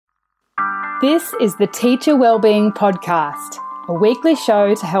This is the Teacher Wellbeing Podcast, a weekly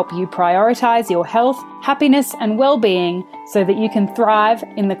show to help you prioritise your health, happiness and well-being so that you can thrive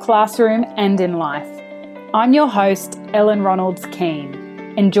in the classroom and in life. I'm your host, Ellen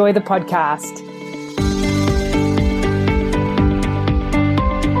Ronalds-Keane. Enjoy the podcast.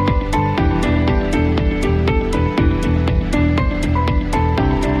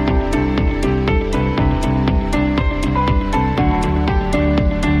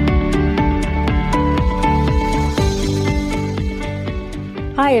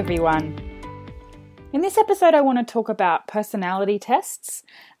 Hi everyone. In this episode, I want to talk about personality tests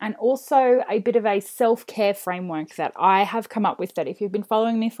and also a bit of a self-care framework that I have come up with that if you've been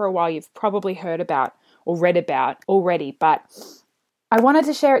following me for a while, you've probably heard about or read about already. But I wanted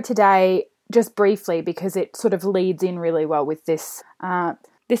to share it today just briefly because it sort of leads in really well with this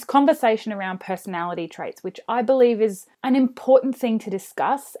conversation around personality traits, which I believe is an important thing to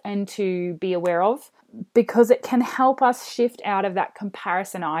discuss and to be aware of, because it can help us shift out of that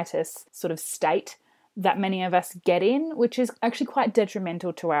comparisonitis sort of state that many of us get in, which is actually quite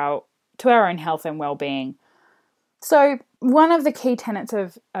detrimental to our own health and well-being. So one of the key tenets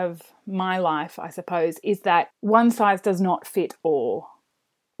of my life, I suppose, is that one size does not fit all.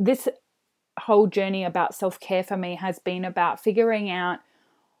 This whole journey about self-care for me has been about figuring out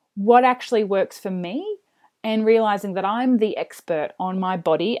what actually works for me and realizing that I'm the expert on my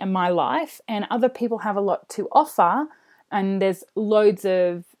body and my life, and other people have a lot to offer. And there's loads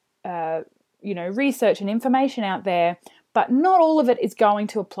of, research and information out there, but not all of it is going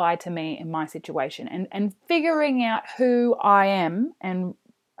to apply to me in my situation. And figuring out who I am and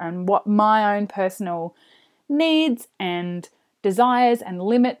what my own personal needs and desires and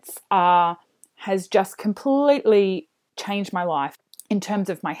limits are has just completely changed my life in terms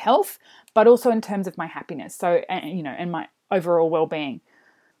of my health, but also in terms of my happiness. So, and my overall well-being.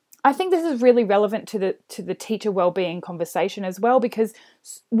 I think this is really relevant to the teacher well-being conversation as well, because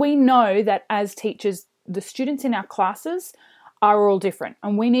we know that as teachers, the students in our classes are all different,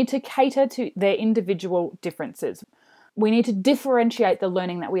 and we need to cater to their individual differences. We need to differentiate the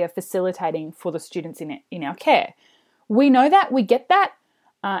learning that we are facilitating for the students in our care. We know that, we get that,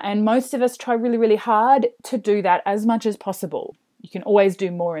 and most of us try really, really hard to do that as much as possible. You can always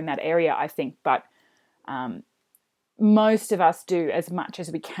do more in that area, I think, but most of us do as much as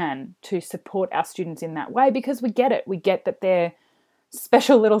we can to support our students in that way, because we get it. We get that they're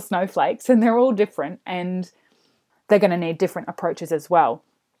special little snowflakes and they're all different and they're going to need different approaches as well.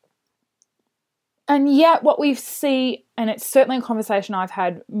 And yet what we see, and it's certainly a conversation I've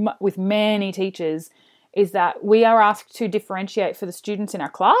had with many teachers, is that we are asked to differentiate for the students in our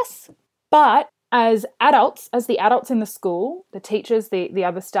class, but as the adults in the school, the teachers, the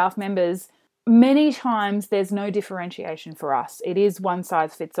other staff members, many times there's no differentiation for us. It is one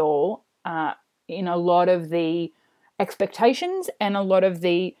size fits all in a lot of the expectations and a lot of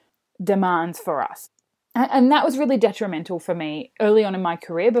the demands for us. And that was really detrimental for me early on in my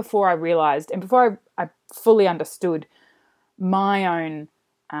career, before I realized and before I fully understood my own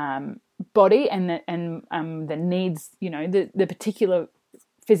body and the needs, the particular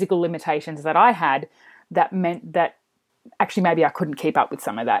physical limitations that I had, that meant that actually maybe I couldn't keep up with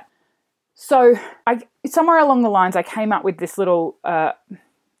some of that. So somewhere along the lines, I came up with this little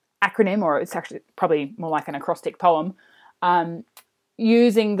acronym, or it's actually probably more like an acrostic poem,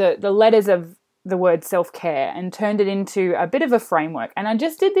 using the letters of the word self-care, and turned it into a bit of a framework. And I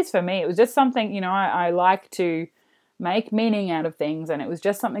just did this for me. It was just something, I like to make meaning out of things, and it was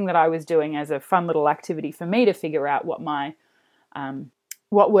just something that I was doing as a fun little activity for me to figure out what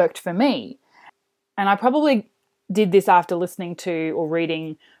worked for me. And I probably did this after listening to or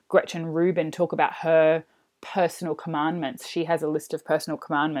reading Gretchen Rubin talk about her personal commandments. She has a list of personal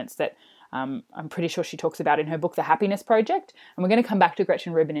commandments that I'm pretty sure she talks about in her book, The Happiness Project. And we're going to come back to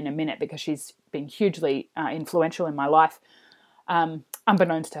Gretchen Rubin in a minute, because she's been hugely influential in my life,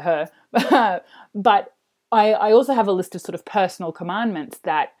 unbeknownst to her. But I also have a list of sort of personal commandments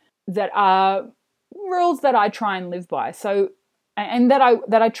that are rules that I try and live by. So, and that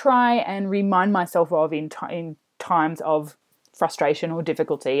I try and remind myself of in times of frustration or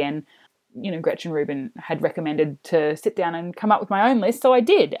difficulty. And, Gretchen Rubin had recommended to sit down and come up with my own list, so I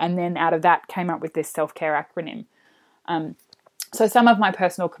did. And then out of that came up with this self-care acronym. So some of my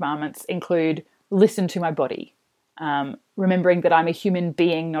personal commandments include: listen to my body, remembering that I'm a human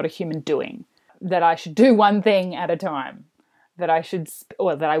being, not a human doing, that I should do one thing at a time, that I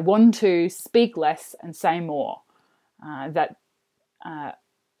want to speak less and say more, that I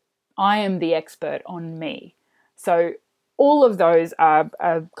am the expert on me. So all of those are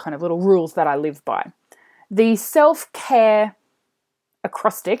kind of little rules that I live by. The self-care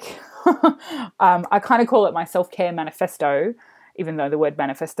acrostic, I kind of call it my self-care manifesto, even though the word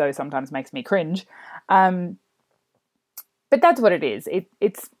manifesto sometimes makes me cringe. But that's what it is.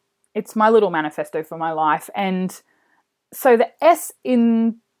 It's my little manifesto for my life. And so the S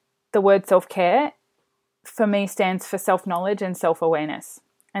in the word self-care for me stands for self-knowledge and self-awareness.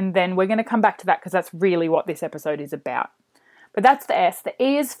 And then we're going to come back to that because that's really what this episode is about. But that's the S. The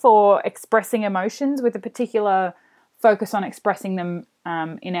E is for expressing emotions with a particular focus on expressing them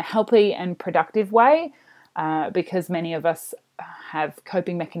in a healthy and productive way, because many of us have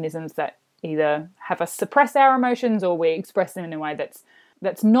coping mechanisms that either have us suppress our emotions or we express them in a way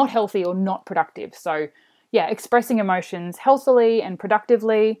that's not healthy or not productive. So yeah, expressing emotions healthily and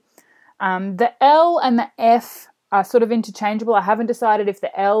productively. The L and the F are sort of interchangeable. I haven't decided if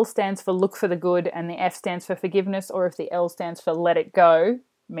the L stands for look for the good and the F stands for forgiveness, or if the L stands for let it go,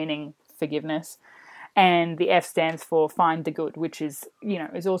 meaning forgiveness, and the F stands for find the good, which is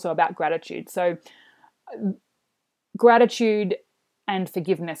also about gratitude. So gratitude and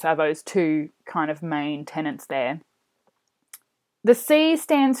forgiveness are those two kind of main tenets there. The C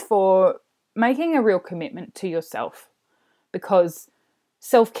stands for making a real commitment to yourself, because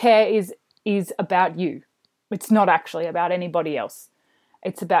self-care is about you. It's not actually about anybody else.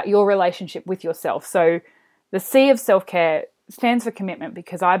 It's about your relationship with yourself. So the C of self-care stands for commitment,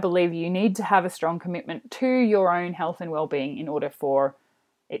 because I believe you need to have a strong commitment to your own health and well-being in order for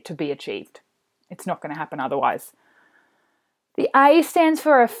it to be achieved. It's not going to happen otherwise. The A stands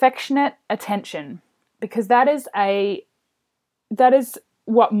for affectionate attention, because that is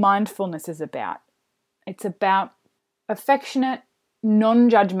what mindfulness is about. It's about affectionate,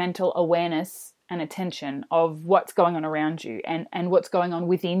 non-judgmental awareness and attention of what's going on around you and what's going on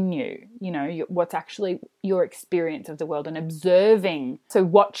within you, what's actually your experience of the world, and observing, so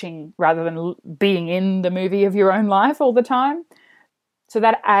watching rather than being in the movie of your own life all the time. So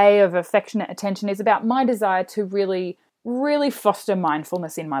that A of affectionate attention is about my desire to really, really foster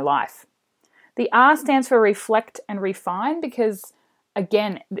mindfulness in my life. The R stands for reflect and refine, because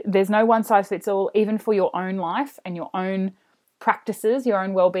again, there's no one size fits all, even for your own life and your own practices, your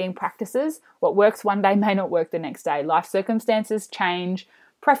own well-being practices. What works one day may not work the next day. Life circumstances change,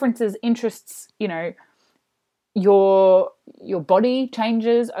 preferences, interests, your body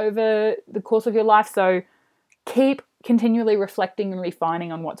changes over the course of your life. So keep continually reflecting and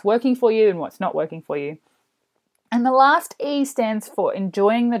refining on what's working for you and what's not working for you. And the last E stands for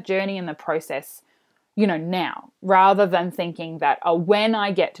enjoying the journey and the process, now, rather than thinking that, when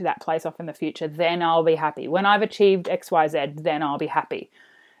I get to that place off in the future, then I'll be happy. When I've achieved XYZ, then I'll be happy.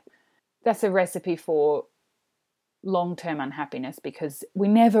 That's a recipe for long-term unhappiness, because we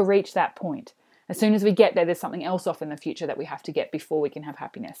never reach that point. As soon as we get there, there's something else off in the future that we have to get before we can have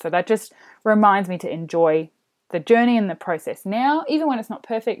happiness. So that just reminds me to enjoy the journey and the process now, even when it's not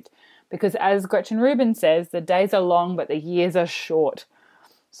perfect, because as Gretchen Rubin says, the days are long, but the years are short.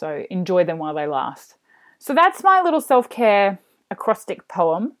 So enjoy them while they last. So that's my little self-care acrostic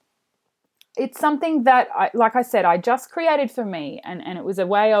poem. It's something that, I just created for me, and it was a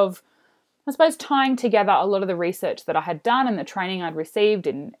way of, I suppose, tying together a lot of the research that I had done and the training I'd received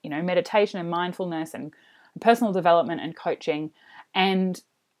in, meditation and mindfulness and personal development and coaching, and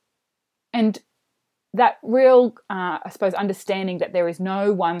that real, I suppose, understanding that there is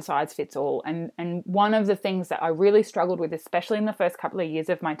no one size fits all. And one of the things that I really struggled with, especially in the first couple of years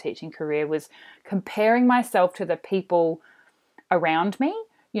of my teaching career, was comparing myself to the people around me,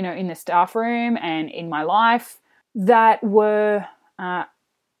 in the staff room and in my life, that were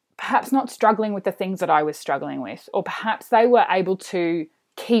perhaps not struggling with the things that I was struggling with, or perhaps they were able to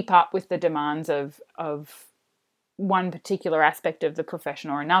keep up with the demands of one particular aspect of the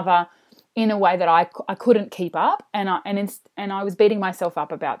profession or another in a way that I couldn't keep up, and I was beating myself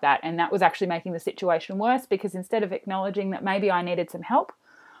up about that, and that was actually making the situation worse, because instead of acknowledging that maybe I needed some help,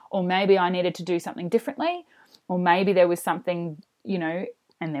 or maybe I needed to do something differently, or maybe there was something,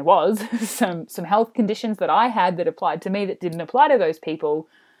 and there was some health conditions that I had that applied to me that didn't apply to those people,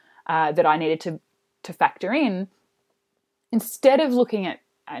 that I needed to factor in. Instead of looking at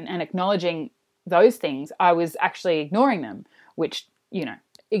and acknowledging those things, I was actually ignoring them, which,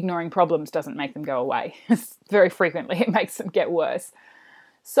 ignoring problems doesn't make them go away. Very frequently it makes them get worse.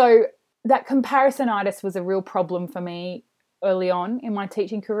 So that comparisonitis was a real problem for me early on in my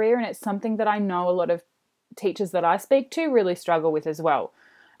teaching career, and it's something that I know a lot of teachers that I speak to really struggle with as well.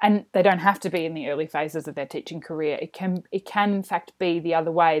 And they don't have to be in the early phases of their teaching career. It can in fact be the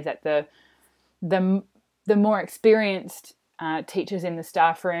other way, that the more experienced teachers in the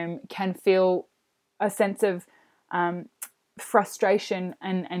staff room can feel a sense of frustration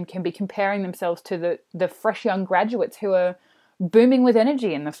and can be comparing themselves to the fresh young graduates who are booming with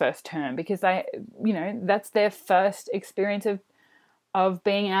energy in the first term because that's their first experience of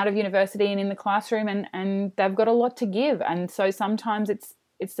being out of university and in the classroom, and they've got a lot to give. And so sometimes it's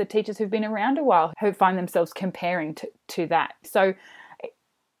the teachers who've been around a while who find themselves comparing to that. So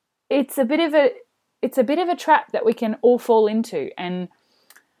it's a bit of a trap that we can all fall into, and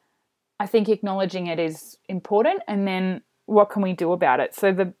I think acknowledging it is important. And then what can we do about it?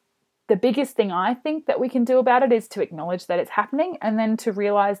 So the biggest thing I think that we can do about it is to acknowledge that it's happening, and then to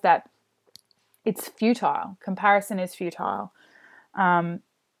realize that it's futile. Comparison is futile.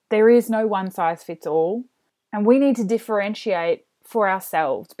 There is no one size fits all, and we need to differentiate for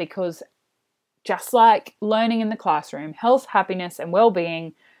ourselves, because just like learning in the classroom, health, happiness, and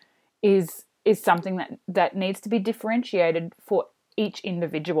well-being is something that needs to be differentiated for each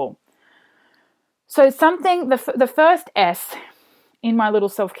individual. So the first S in my little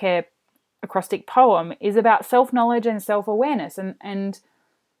self-care acrostic poem is about self-knowledge and self-awareness. And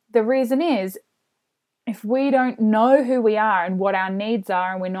the reason is, if we don't know who we are and what our needs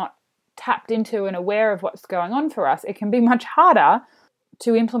are, and we're not tapped into and aware of what's going on for us, it can be much harder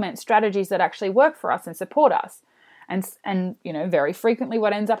to implement strategies that actually work for us and support us. And very frequently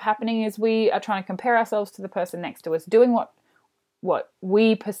what ends up happening is we are trying to compare ourselves to the person next to us, doing what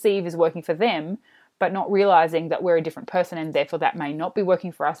we perceive is working for them, but not realizing that we're a different person, and therefore that may not be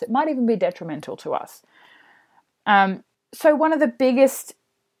working for us. It might even be detrimental to us. So one of the biggest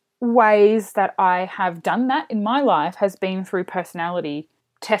ways that I have done that in my life has been through personality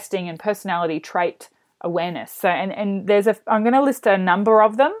testing and personality trait awareness. So, and I'm going to list a number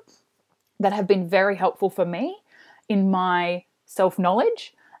of them that have been very helpful for me in my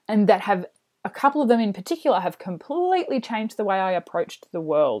self-knowledge, and that have, a couple of them in particular, have completely changed the way I approached the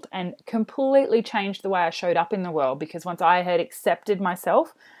world and completely changed the way I showed up in the world. Because once I had accepted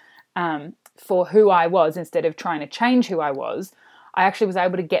myself for who I was, instead of trying to change who I was, I actually was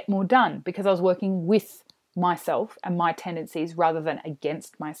able to get more done because I was working with myself and my tendencies rather than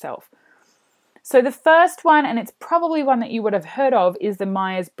against myself. So the first one, and it's probably one that you would have heard of, is the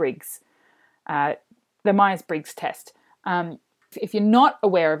Myers-Briggs test. If you're not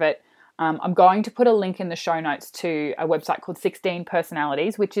aware of it, I'm going to put a link in the show notes to a website called 16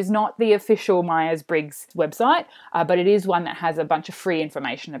 Personalities, which is not the official Myers-Briggs website, but it is one that has a bunch of free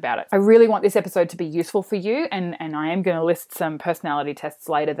information about it. I really want this episode to be useful for you, and I am going to list some personality tests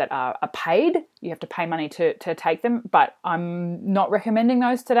later that are paid. You have to pay money to take them, but I'm not recommending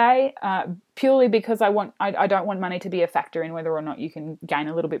those today, purely because I don't want money to be a factor in whether or not you can gain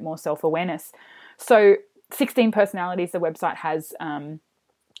a little bit more self-awareness. So 16 Personalities, the website has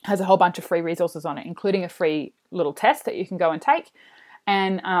a whole bunch of free resources on it, including a free little test that you can go and take.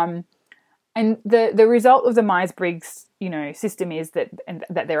 And the result of the Myers-Briggs, system is that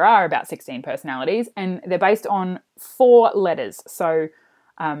there are about 16 personalities, and they're based on 4 letters. So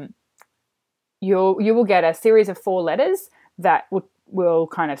you will get a series of 4 letters that will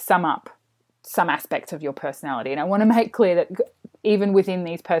kind of sum up some aspects of your personality. And I want to make clear that even within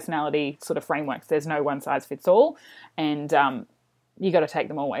these personality sort of frameworks, there's no one size fits all, and you got to take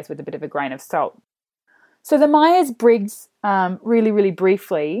them always with a bit of a grain of salt. So the Myers-Briggs, really, really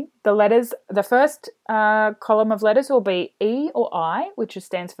briefly, the first column of letters will be E or I, which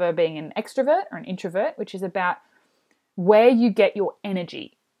stands for being an extrovert or an introvert, which is about where you get your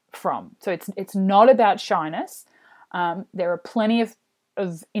energy from. So it's not about shyness. There are plenty of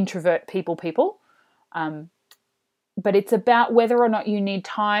introvert people, but it's about whether or not you need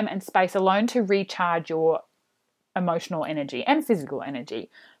time and space alone to recharge your emotional energy and physical energy.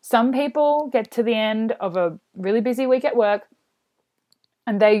 Some people get to the end of a really busy week at work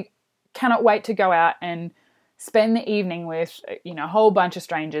and they cannot wait to go out and spend the evening with a whole bunch of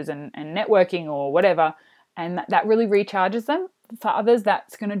strangers and networking or whatever, and that really recharges them. For others,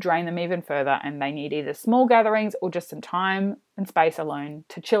 that's going to drain them even further, and they need either small gatherings or just some time and space alone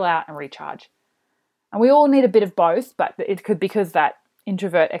to chill out and recharge. And we all need a bit of both, but it could, because that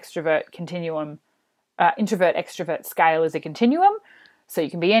introvert-extrovert continuum, introvert-extrovert scale is a continuum, so you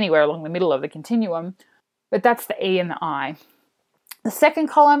can be anywhere along the middle of the continuum, but that's the E and the I. The second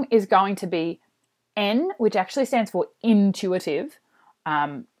column is going to be N, which actually stands for intuitive,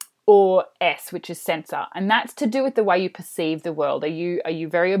 or S, which is sensor, and that's to do with the way you perceive the world. Are you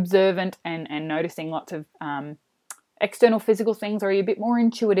very observant and noticing lots of external physical things, or are you a bit more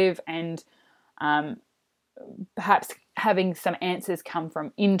intuitive and perhaps having some answers come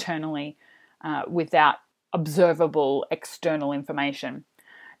from internally without observable external information?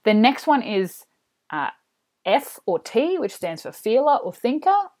 The next one is F or T, which stands for feeler or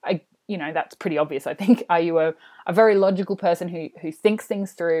thinker. That's pretty obvious, I think. Are you a very logical person who thinks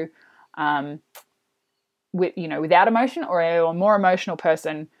things through, without emotion, or a more emotional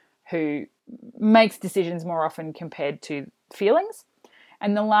person who makes decisions more often compared to feelings.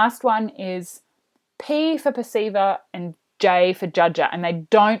 And the last one is P for perceiver and J for judger, and they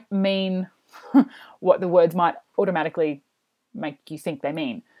don't mean what the words might automatically make you think they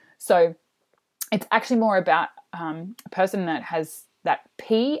mean. So it's actually more about a person that has that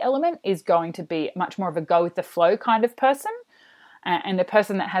P element is going to be much more of a go with the flow kind of person. And the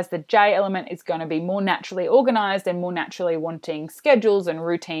person that has the J element is going to be more naturally organized and more naturally wanting schedules and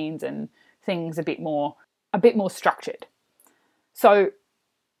routines and things a bit more structured. So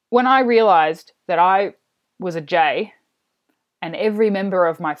when I realized that I was a J and every member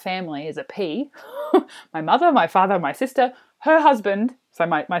of my family is a P, my mother, my father, my sister, her husband, so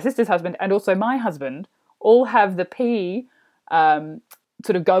my sister's husband, and also my husband, all have the P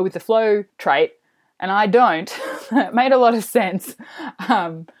sort of go with the flow trait, and I don't. It made a lot of sense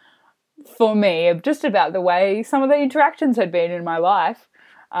for me, just about the way some of the interactions had been in my life,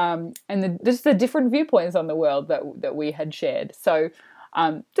 and just the different viewpoints on the world that we had shared. So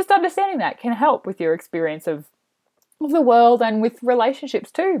just understanding that can help with your experience of the world and with relationships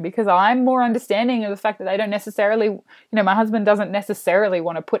too, because I'm more understanding of the fact that they don't necessarily, my husband doesn't necessarily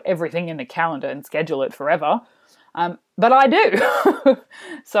want to put everything in the calendar and schedule it forever, but I do.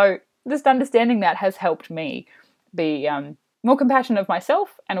 So just understanding that has helped me be more compassionate of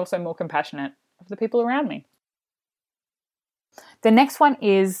myself and also more compassionate of the people around me. The next one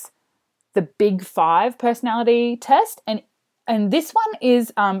is the Big Five personality test, and this one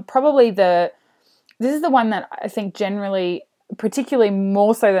is probably this is the one that I think generally, particularly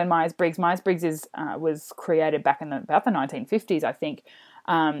more so than Myers-Briggs. Myers-Briggs was created back in about the 1950s, I think.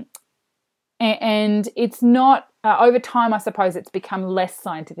 And it's not, over time, I suppose it's become less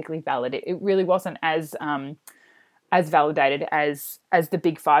scientifically valid. It really wasn't as validated as the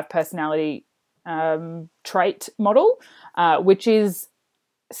Big Five personality trait model, which is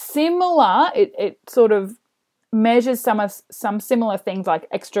similar. It sort of measures some similar things like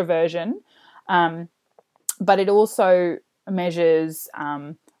extroversion, but it also measures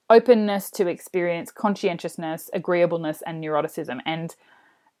openness to experience, conscientiousness, agreeableness, and neuroticism. And,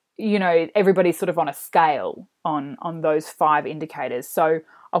 everybody's sort of on a scale on those 5 indicators. So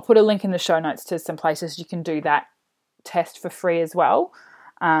I'll put a link in the show notes to some places you can do that test for free as well.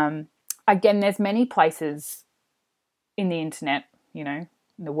 Again, there's many places in the internet, in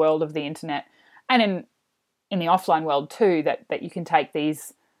the world of the internet, and in the offline world too, that you can take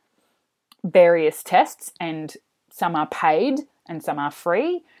these various tests, and some are paid and some are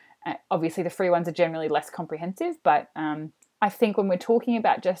free. Obviously, the free ones are generally less comprehensive, but I think when we're talking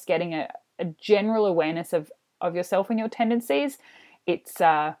about just getting a general awareness of yourself and your tendencies,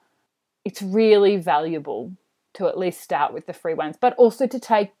 it's really valuable to at least start with the free ones, but also to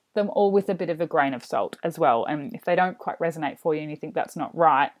take them all with a bit of a grain of salt as well. And if they don't quite resonate for you and you think that's not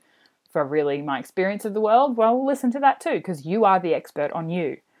right for really my experience of the world, well, listen to that too, because you are the expert on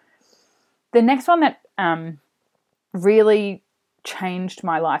you. The next one that really changed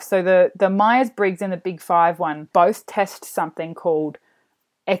my life. So the Myers-Briggs and the Big Five one both test something called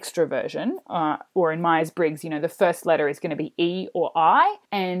extroversion, or in Myers-Briggs, the first letter is going to be E or I.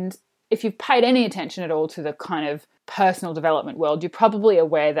 And if you've paid any attention at all to the kind of personal development world, you're probably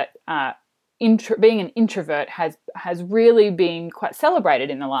aware that being an introvert has really been quite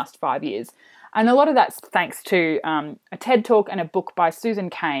celebrated in the last 5 years. And a lot of that's thanks to a TED Talk and a book by Susan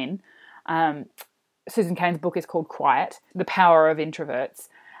Cain. Susan Cain's book is called Quiet, The Power of Introverts.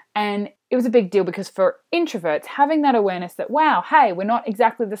 And it was a big deal because for introverts, having that awareness that, wow, hey, we're not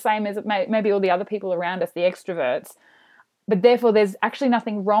exactly the same as maybe all the other people around us, the extroverts, but therefore there's actually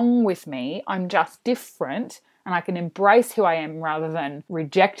nothing wrong with me. I'm just different, and I can embrace who I am rather than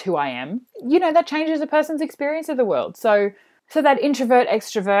reject who I am. That changes a person's experience of the world. So that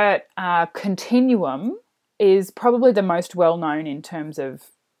introvert-extrovert continuum is probably the most well-known in terms of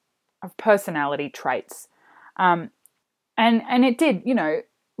personality traits. And it did,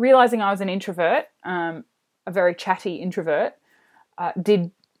 realizing I was an introvert, a very chatty introvert,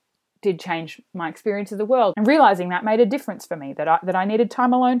 did change my experience of the world. And realizing that made a difference for me, that I needed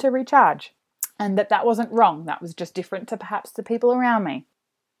time alone to recharge, and that wasn't wrong. That was just different to perhaps the people around me.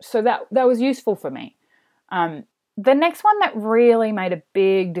 So that was useful for me. The next one that really made a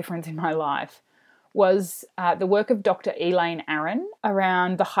big difference in my life was the work of Dr. Elaine Aron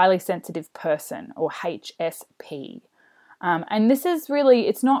around the highly sensitive person, or HSP. And this is really,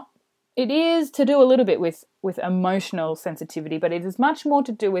 it is to do a little bit with emotional sensitivity, but it is much more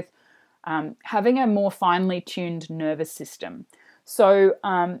to do with having a more finely tuned nervous system. So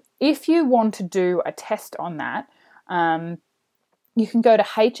if you want to do a test on that, you can go to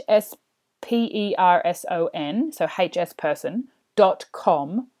hsp.org person, so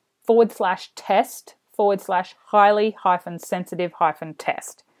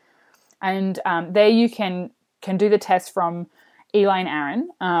hsperson.com/test/highly-sensitive-test. And there you can do the test from Elaine Aron,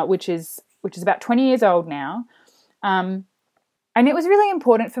 which is about 20 years old now. And it was really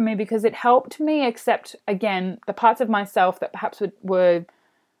important for me because it helped me accept, again, the parts of myself that perhaps were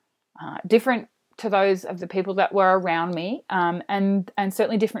different to those of the people that were around me, and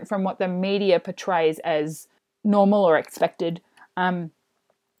certainly different from what the media portrays as normal or expected. And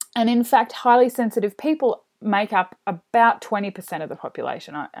in fact, highly sensitive people make up about 20% of the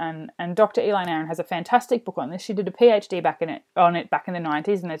population. And Dr. Elaine Aron has a fantastic book on this. She did a PhD on it back in the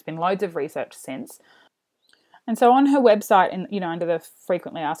 90s, and there's been loads of research since. And so on her website, and under the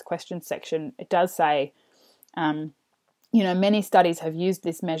frequently asked questions section, it does say, many studies have used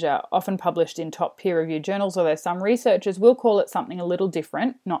this measure, often published in top peer-reviewed journals, although some researchers will call it something a little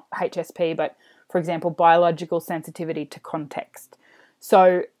different, not HSP, but, for example, biological sensitivity to context.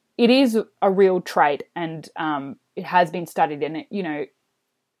 So it is a real trait, and it has been studied. And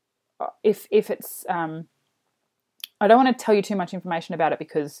if it's, I don't want to tell you too much information about it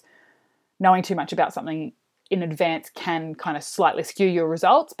because knowing too much about something in advance can kind of slightly skew your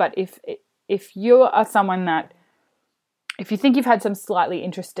results. But if you are someone that, if you think you've had some slightly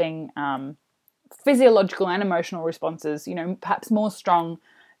interesting physiological and emotional responses, perhaps more strong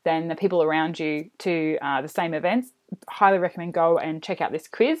than the people around you to the same events, highly recommend go and check out this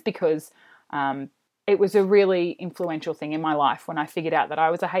quiz because it was a really influential thing in my life when I figured out that I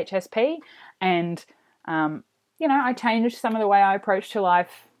was a HSP, and I changed some of the way I approached to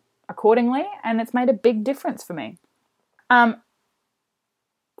life accordingly, and it's made a big difference for me. The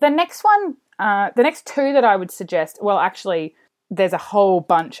next two that I would suggest, well, actually, there's a whole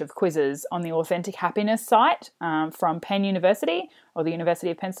bunch of quizzes on the Authentic Happiness site from Penn University or the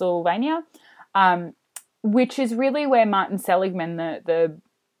University of Pennsylvania, which is really where Martin Seligman, the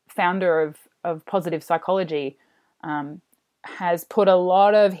founder of positive psychology, has put a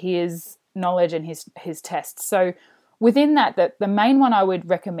lot of his knowledge and his tests. So within that, the main one I would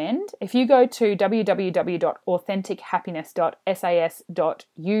recommend, if you go to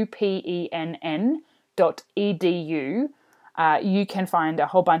www.authentichappiness.sas.upenn.edu, you can find a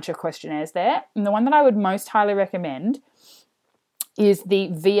whole bunch of questionnaires there. And the one that I would most highly recommend is the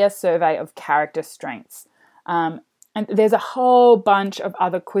VIA Survey of Character Strengths. And there's a whole bunch of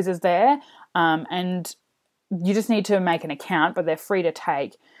other quizzes there, and you just need to make an account, but they're free to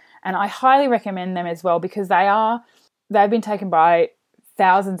take. And I highly recommend them as well because they've been taken by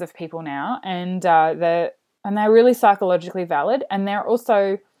thousands of people now, and they're really psychologically valid. And they're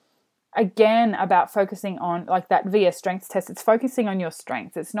also, again, about focusing on, like that VIA strengths test, it's focusing on your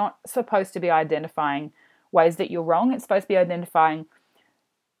strengths. It's not supposed to be identifying ways that you're wrong. It's supposed to be identifying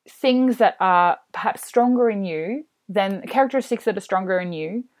things that are perhaps stronger in you, characteristics that are stronger in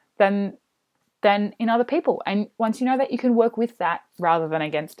you than in other people. And once you know that, you can work with that rather than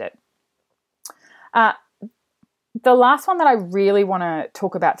against it. The last one that I really want to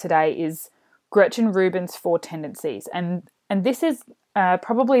talk about today is Gretchen Rubin's 4 tendencies. And this is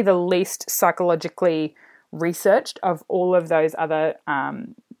probably the least psychologically researched of all of those other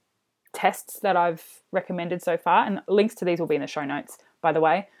tests that I've recommended so far. And links to these will be in the show notes, by the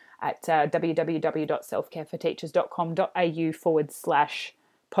way, at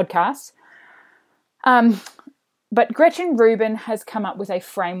www.selfcareforteachers.com.au/podcast. But Gretchen Rubin has come up with a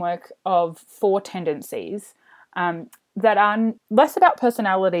framework of 4 tendencies that are less about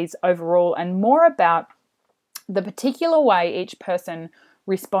personalities overall and more about the particular way each person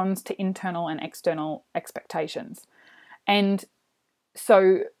responds to internal and external expectations. And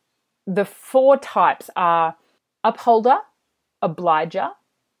so the 4 types are upholder, obliger,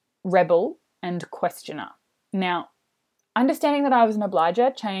 rebel, and questioner. Now, understanding that I was an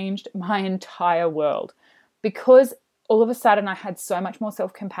obliger changed my entire world because all of a sudden I had so much more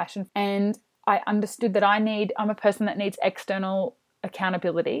self-compassion, and I understood that I'm a person that needs external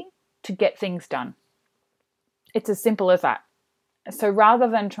accountability to get things done. It's as simple as that. So rather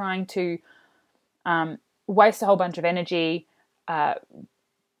than trying to waste a whole bunch of energy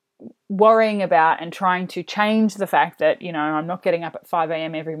worrying about and trying to change the fact that, I'm not getting up at 5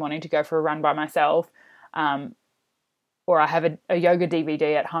 a.m. every morning to go for a run by myself, or I have a yoga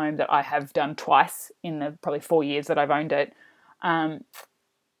DVD at home that I have done twice in the probably 4 years that I've owned it.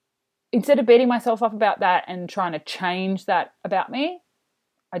 Instead of beating myself up about that and trying to change that about me,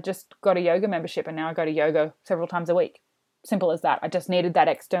 I just got a yoga membership and now I go to yoga several times a week. Simple as that. I just needed that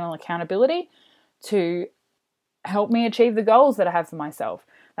external accountability to help me achieve the goals that I have for myself.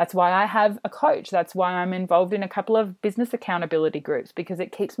 That's why I have a coach. That's why I'm involved in a couple of business accountability groups, because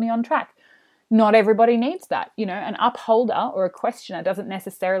it keeps me on track. not everybody needs that. An upholder or a questioner doesn't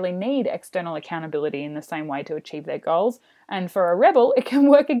necessarily need external accountability in the same way to achieve their goals. And for a rebel, it can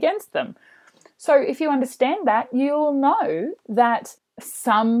work against them. So if you understand that, you'll know that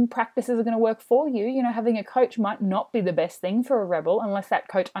some practices are going to work for you. Having a coach might not be the best thing for a rebel unless that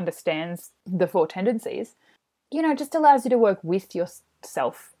coach understands the 4 tendencies. It just allows you to work with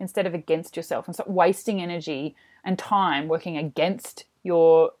yourself instead of against yourself, and stop wasting energy and time working against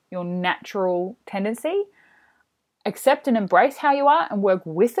your natural tendency. Accept and embrace how you are and work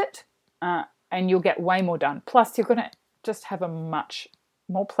with it, and you'll get way more done. Plus, you're going to just have a much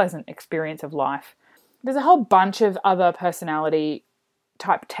more pleasant experience of life. There's a whole bunch of other personality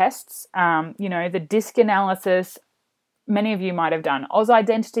type tests. The DISC analysis, many of you might have done. Oz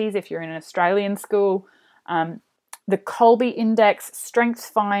Identities if you're in an Australian school. The Kolbe Index, Strengths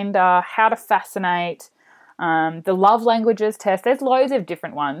Finder, How to Fascinate, the Love Languages test. There's loads of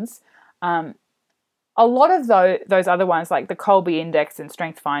different ones. A lot of those other ones, like the Kolbe Index and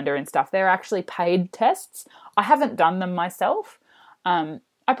Strengths Finder and stuff, they're actually paid tests. I haven't done them myself. I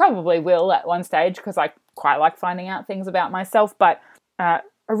probably will at one stage because I quite like finding out things about myself. But I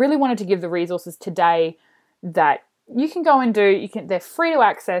really wanted to give the resources today that you can go and do. They're free to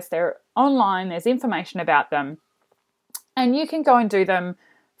access. They're online. There's information about them. And you can go and do them.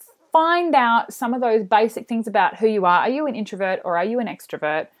 Find out some of those basic things about who you are. Are you an introvert or are you an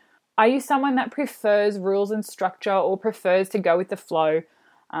extrovert? Are you someone that prefers rules and structure or prefers to go with the flow?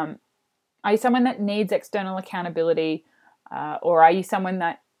 Are you someone that needs external accountability? Or are you someone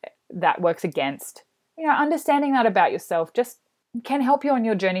that works against? Understanding that about yourself just can help you on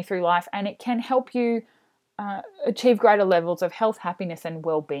your journey through life, and it can help you achieve greater levels of health, happiness, and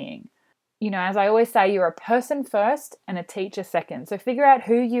well-being. As I always say, you're a person first and a teacher second. So figure out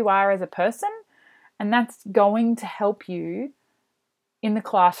who you are as a person, and that's going to help you in the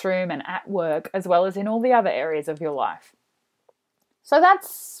classroom and at work, as well as in all the other areas of your life. So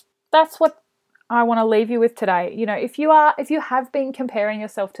that's what I want to leave you with today. If you have been comparing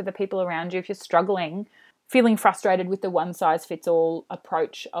yourself to the people around you, if you're struggling, feeling frustrated with the one-size-fits-all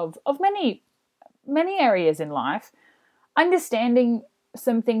approach of many areas in life, understanding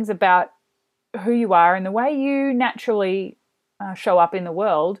some things about who you are and the way you naturally show up in the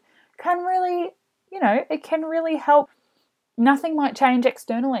world can really, it can really help. Nothing might change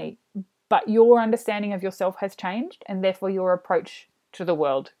externally, but your understanding of yourself has changed, and therefore your approach to the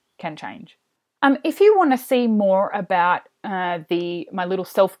world can change. If you want to see more about my little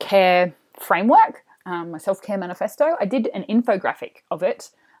self-care framework, my self-care manifesto, I did an infographic of it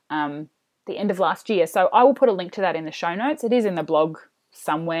the end of last year. So I will put a link to that in the show notes. It is in the blog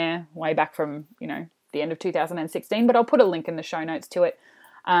somewhere way back from, the end of 2016, but I'll put a link in the show notes to it.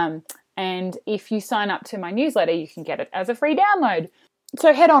 And if you sign up to my newsletter, you can get it as a free download.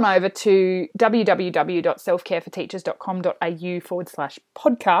 So head on over to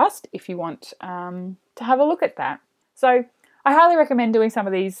www.selfcareforteachers.com.au/podcast if you want to have a look at that. So I highly recommend doing some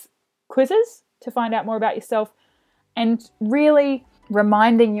of these quizzes to find out more about yourself, and really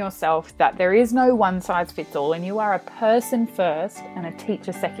reminding yourself that there is no one size fits all, and you are a person first and a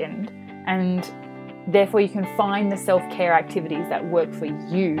teacher second, and therefore you can find the self-care activities that work for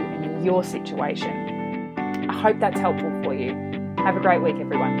you in your situation. I hope that's helpful for you. Have a great week,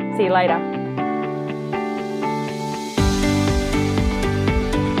 everyone. See you later.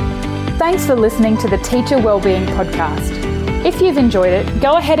 Thanks for listening to the Teacher Wellbeing Podcast. If you've enjoyed it,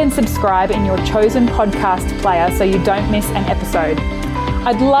 go ahead and subscribe in your chosen podcast player so you don't miss an episode.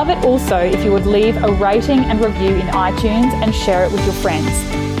 I'd love it also if you would leave a rating and review in iTunes and share it with your friends.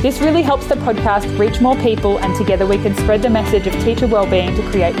 This really helps the podcast reach more people, and together we can spread the message of teacher wellbeing to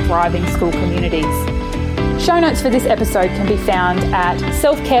create thriving school communities. Show notes for this episode can be found at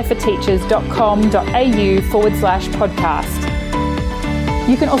selfcareforteachers.com.au/podcast.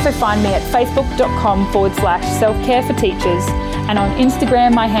 You can also find me at facebook.com/selfcareforteachers, and on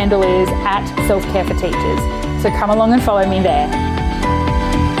Instagram my handle is @selfcareforteachers. So come along and follow me there.